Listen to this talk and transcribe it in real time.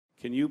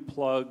Can you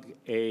plug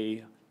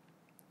a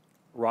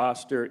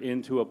roster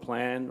into a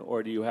plan,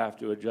 or do you have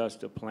to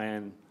adjust a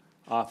plan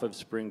off of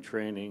spring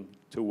training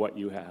to what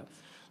you have?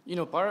 You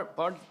know, part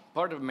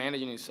of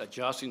managing is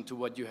adjusting to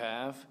what you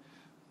have.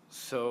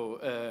 So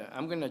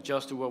I'm going to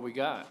adjust to what we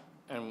got,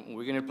 and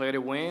we're going to play to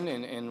win,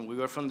 and we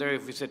go from there.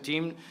 If it's a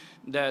team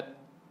that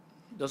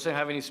doesn't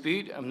have any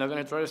speed, I'm not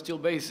going to try to steal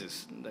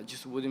bases. That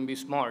just wouldn't be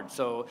smart.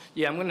 So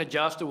yeah, I'm going to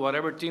adjust to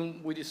whatever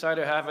team we decide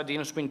to have at the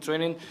end of spring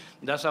training.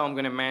 That's how I'm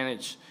going to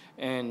manage.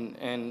 And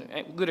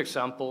a good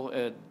example,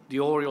 the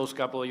Orioles a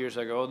couple of years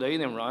ago, they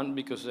didn't run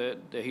because they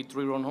hit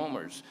 3-run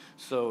homers.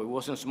 So it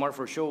wasn't smart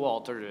for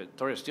Showalter to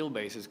try to steal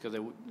bases because they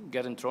were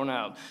getting thrown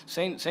out.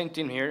 Same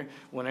thing here.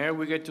 Whenever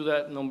we get to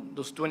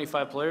those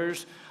 25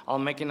 players, I'll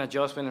make an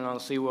adjustment and I'll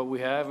see what we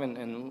have,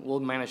 and we'll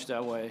manage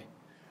that way.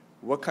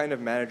 What kind of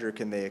manager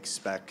can they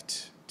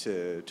expect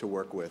to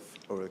work with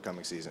over the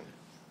coming season?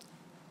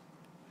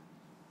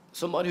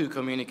 Somebody who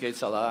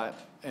communicates a lot,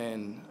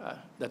 and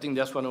I think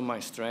that's one of my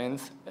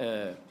strengths.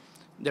 The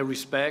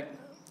respect.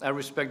 I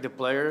respect the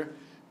player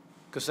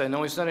because I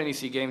know it's not an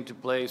easy game to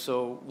play.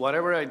 So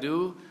whatever I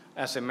do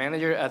as a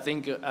manager, I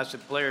think as a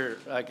player,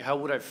 like how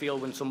would I feel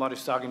when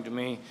somebody's talking to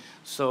me?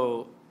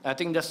 So I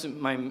think that's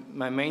my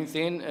main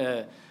thing,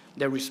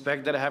 the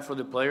respect that I have for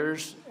the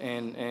players,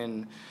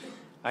 and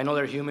I know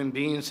they're human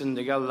beings and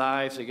they got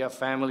lives, they got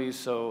families,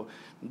 so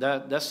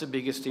that's the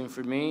biggest thing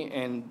for me.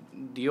 And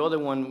the other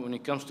one, when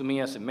it comes to me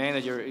as a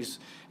manager, is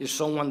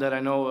someone that I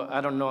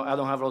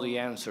don't have all the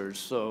answers.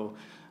 So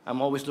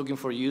I'm always looking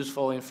for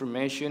useful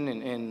information,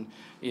 and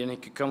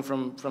it could come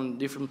from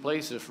different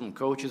places, from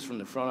coaches, from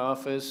the front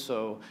office.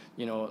 So,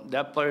 you know,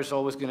 that player's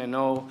always going to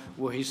know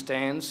where he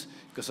stands,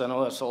 because I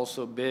know that's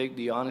also big,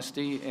 the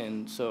honesty.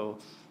 And so,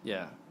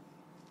 yeah,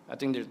 I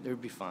think they'll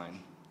be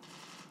fine.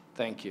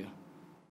 Thank you.